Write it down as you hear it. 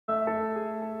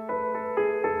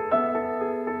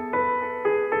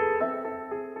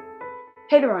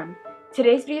Hey there everyone,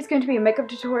 today's video is going to be a makeup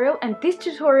tutorial, and this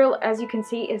tutorial, as you can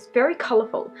see, is very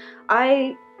colourful.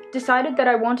 I decided that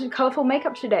I wanted colourful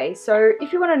makeup today, so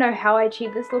if you want to know how I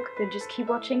achieved this look, then just keep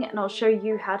watching and I'll show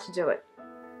you how to do it.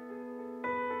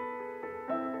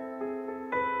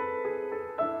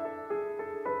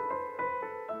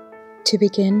 To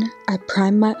begin, I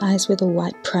prime my eyes with a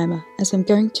white primer as I'm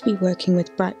going to be working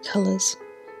with bright colours.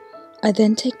 I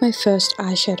then take my first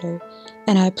eyeshadow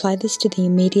and I apply this to the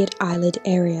immediate eyelid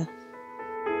area.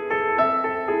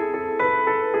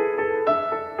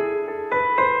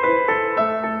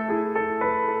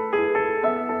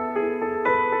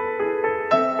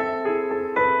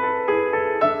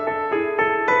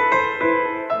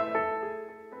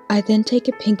 I then take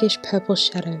a pinkish purple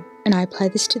shadow and I apply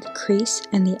this to the crease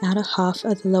and the outer half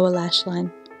of the lower lash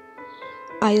line.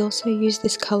 I also use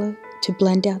this colour to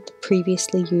blend out the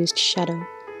previously used shadow.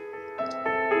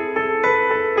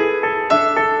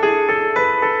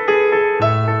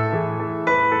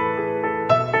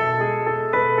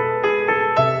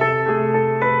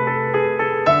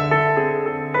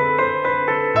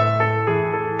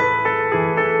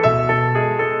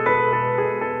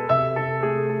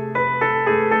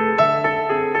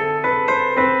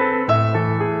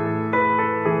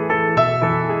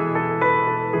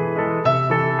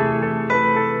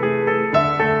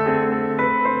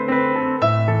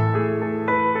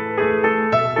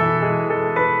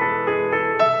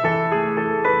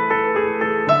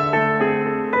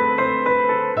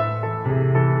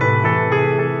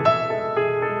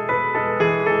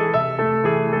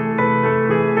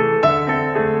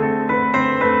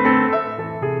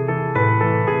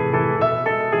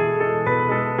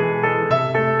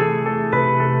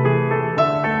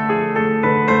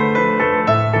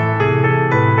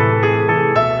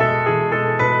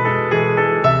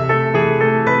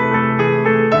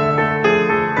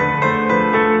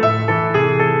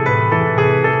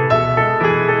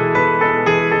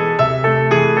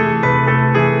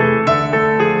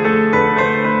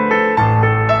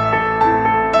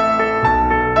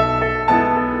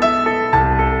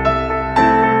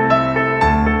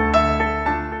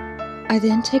 I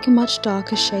then take a much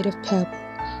darker shade of purple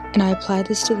and I apply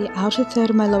this to the outer third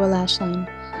of my lower lash line,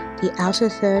 the outer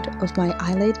third of my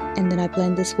eyelid, and then I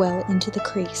blend this well into the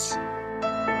crease.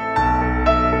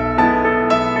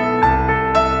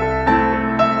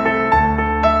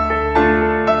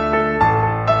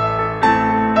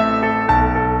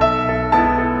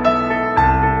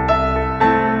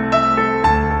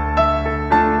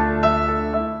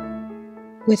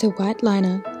 With a white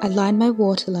liner, I line my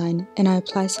waterline and I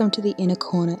apply some to the inner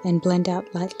corner and blend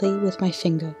out lightly with my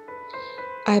finger.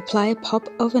 I apply a pop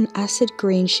of an acid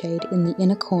green shade in the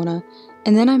inner corner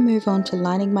and then I move on to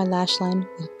lining my lash line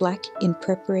with black in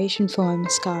preparation for my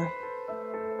mascara.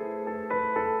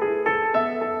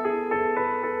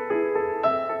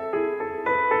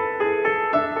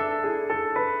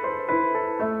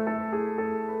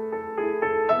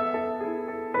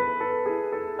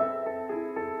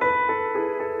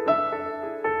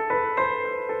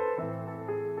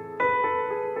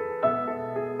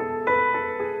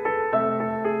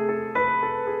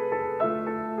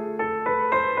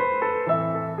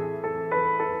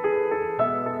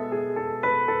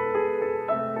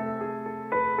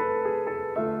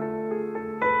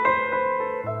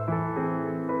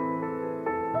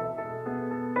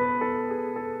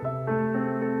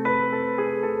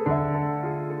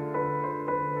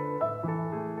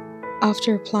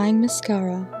 After applying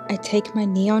mascara, I take my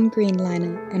neon green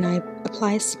liner and I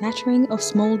apply a smattering of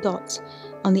small dots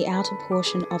on the outer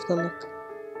portion of the look.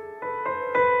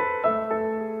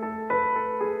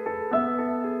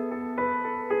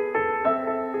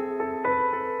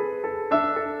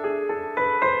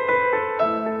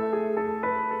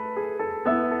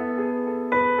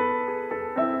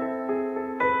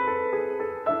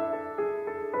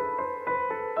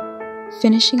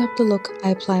 Finishing up the look,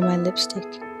 I apply my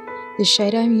lipstick. The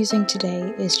shade I'm using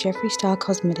today is Jeffree Star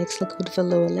Cosmetics Liquid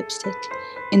Velour Lipstick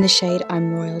in the shade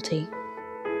I'm Royalty.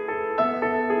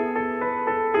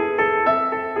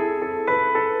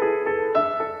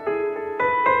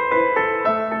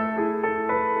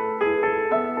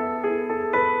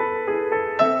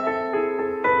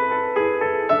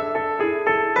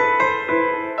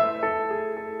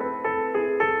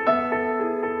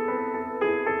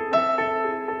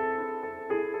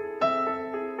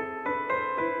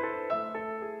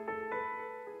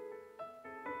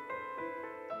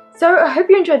 So I hope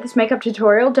you enjoyed this makeup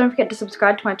tutorial. Don't forget to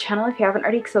subscribe to my channel if you haven't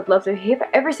already, because I'd love to be here for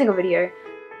every single video.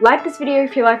 Like this video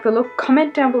if you like the look,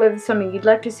 comment down below if there's something you'd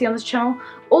like to see on this channel.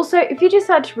 Also, if you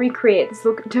decide to recreate this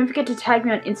look, don't forget to tag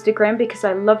me on Instagram because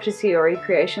I love to see your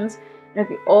recreations. I hope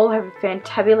you all have a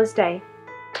fantabulous day.